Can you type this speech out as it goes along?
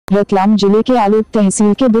रतलाम जिले के आलोट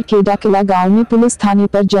तहसील के बुरखेड़ा किला गांव में पुलिस थाने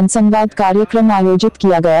पर जनसंवाद कार्यक्रम आयोजित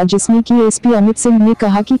किया गया, जिसमें कि एसपी अमित सिंह ने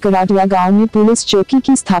कहा कि कराटिया गांव में पुलिस चौकी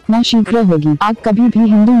की स्थापना शीघ्र होगी। आग कभी भी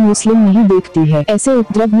हिंदू मुस्लिम नहीं देखती है, ऐसे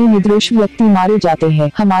उपद्रव में निर्दोष व्यक्ति मारे जाते हैं।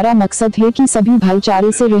 हमारा मकसद है कि सभी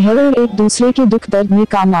भाईचारे से रहे और एक दूसरे के दुख दर्द में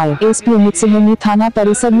काम आए। एसपी अमित सिंह ने थाना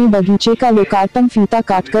परिसर में बगीचे का लोकार्पण फीता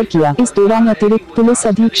काटकर किया। इस दौरान अतिरिक्त पुलिस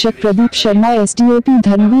अधीक्षक प्रदीप शर्मा, एसडीओपी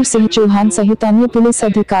धर्मवीर सिंह चौहान सहित अन्य पुलिस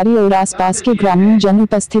अधिकारी और आसपास के ग्रामीण जन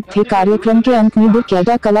उपस्थित थे। कार्यक्रम के अंत में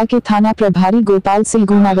बुरखेड़ा कला के थाना प्रभारी गोपाल सिंह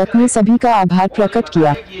गुनावत ने सभी का आभार प्रकट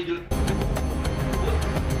किया।